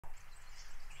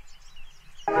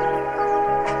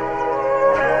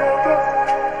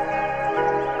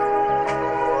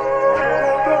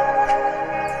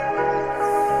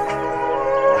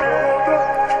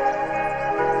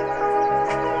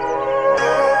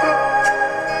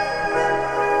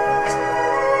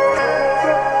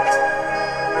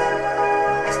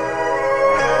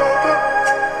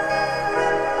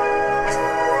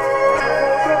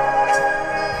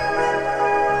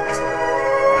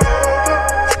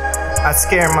I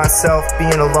scare myself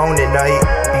being alone at night,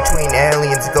 between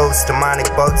aliens, ghosts, demonic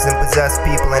bugs, and possessed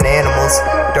people and animals.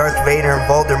 Darth Vader and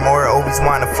Voldemort always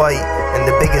want to fight, and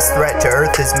the biggest threat to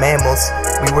Earth is mammals.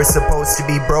 We were supposed to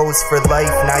be bros for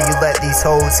life, now you let these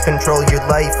hoes control your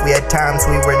life. We had times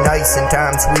we were nice and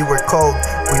times we were cold.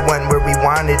 We went where we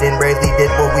wanted and rarely did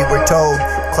what we were told.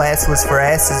 Class was for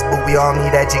asses, but we all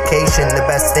need education. The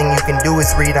best thing you can do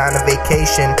is read on a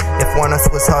vacation. If one of us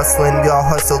was hustling, we all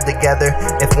hustled together.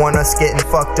 If one of us getting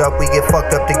fucked up, we get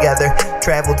fucked up together.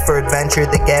 Traveled for adventure,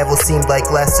 the gavel seemed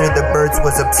like lesser. The birds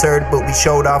was absurd, but we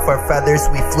showed off our feathers.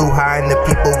 We flew high and the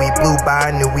people we blew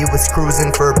by knew we was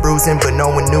cruising for a bruising, but no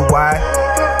one knew why.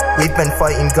 We've been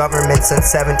fighting government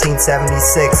since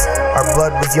 1776. Our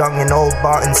blood was young and old,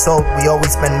 bought and sold, we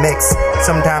always been mixed.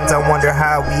 Sometimes I wonder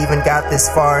how we even got this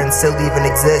far and still even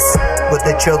exist. But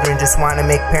the children just want to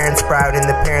make parents proud, and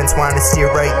the parents want to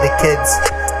steer right the kids.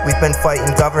 We've been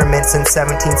fighting government since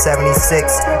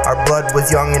 1776. Our blood was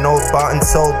young and old, bought and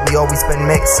sold, we always been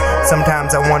mixed.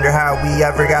 Sometimes I wonder how we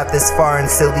ever got this far and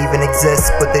still even exist.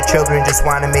 But the children just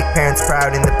want to make parents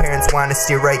proud, and the parents want to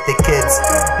steer right the kids.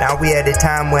 Now we had a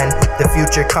time when the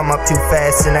future come up too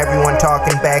fast, and everyone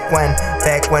talking back when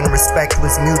respect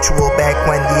was mutual, back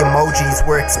when the emojis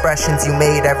were expressions you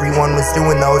made, everyone was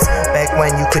doing those. Back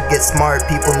when you could get smart,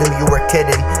 people knew you were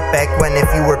kidding. Back when if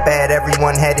you were bad,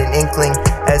 everyone had an inkling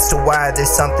as to why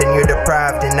there's something you're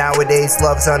deprived. And nowadays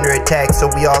love's under attack, so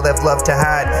we all have love to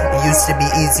hide. It used to be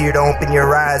easier to open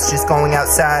your eyes, just going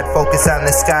outside, focus on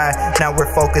the sky. Now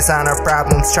we're focused on our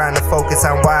problems, trying to focus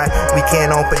on why we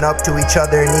can't open up to each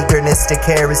other, and eagerness to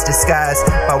care is disguised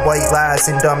by white lies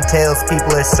and dumb tales.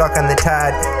 People are stuck on the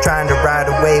tide, trying to ride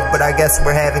a wave, but I guess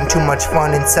we're having too much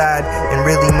fun inside. And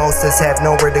really most of us have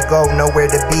nowhere to go, nowhere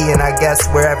to be. And I guess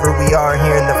wherever we are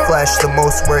here in the flesh, the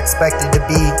most we're expected to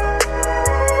be.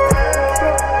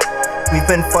 We've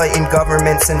been fighting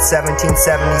government since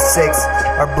 1776.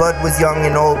 Our blood was young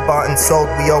and old, bought and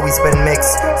sold, we always been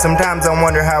mixed. Sometimes I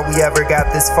wonder how we ever got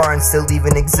this far and still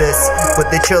even exist. But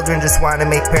the children just want to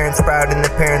make parents proud, and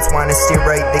the parents want to steer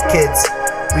right the kids.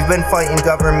 We've been fighting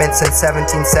government since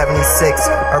 1776.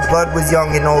 Our blood was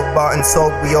young and old, bought and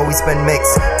sold, we always been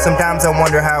mixed. Sometimes I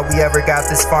wonder how we ever got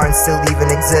this far and still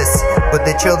even exist. But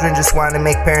the children just want to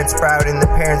make parents proud, and the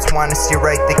parents want to steer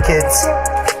right the kids.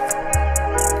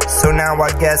 So now I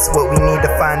guess what we need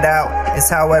to find out is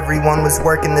how everyone was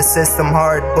working the system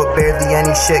hard, but barely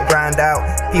any shit grind out.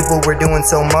 People were doing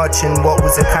so much, and what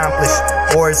was accomplished?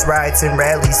 Wars, riots, and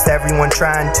rallies, everyone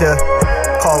trying to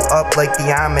call up like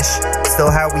the Amish. Still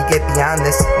how we get beyond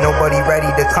this, nobody ready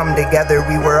to come together.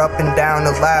 We were up and down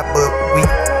a lot, but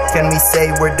can we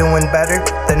say we're doing better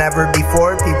than ever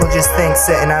before? People just think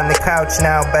sitting on the couch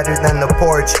now better than the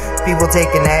porch. People take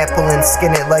an apple and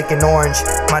skin it like an orange.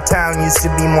 My town used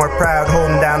to be more proud,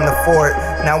 holding down the fort.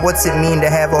 Now what's it mean to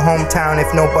have a hometown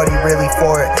if nobody really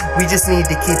for it? We just need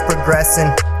to keep progressing,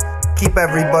 keep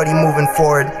everybody moving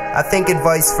forward. I think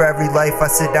advice for every life, I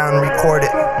sit down and record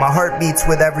it. My heart beats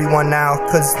with everyone now,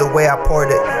 cause the way I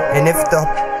poured it. And if the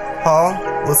hall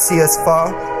will see us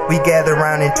fall, we gather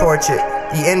around and torch it.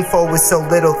 The info was so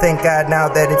little, thank God now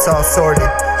that it's all sorted.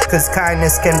 Cause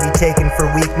kindness can be taken for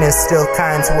weakness, still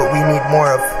kind's what we need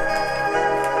more of.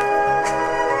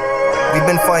 We've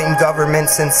been fighting government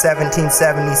since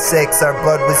 1776. Our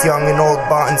blood was young and old,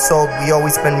 bought and sold, we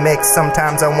always been mixed.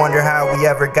 Sometimes I wonder how we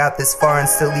ever got this far and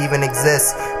still even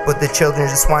exist. But the children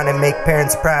just want to make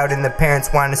parents proud, and the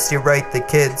parents want to steer right the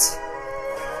kids.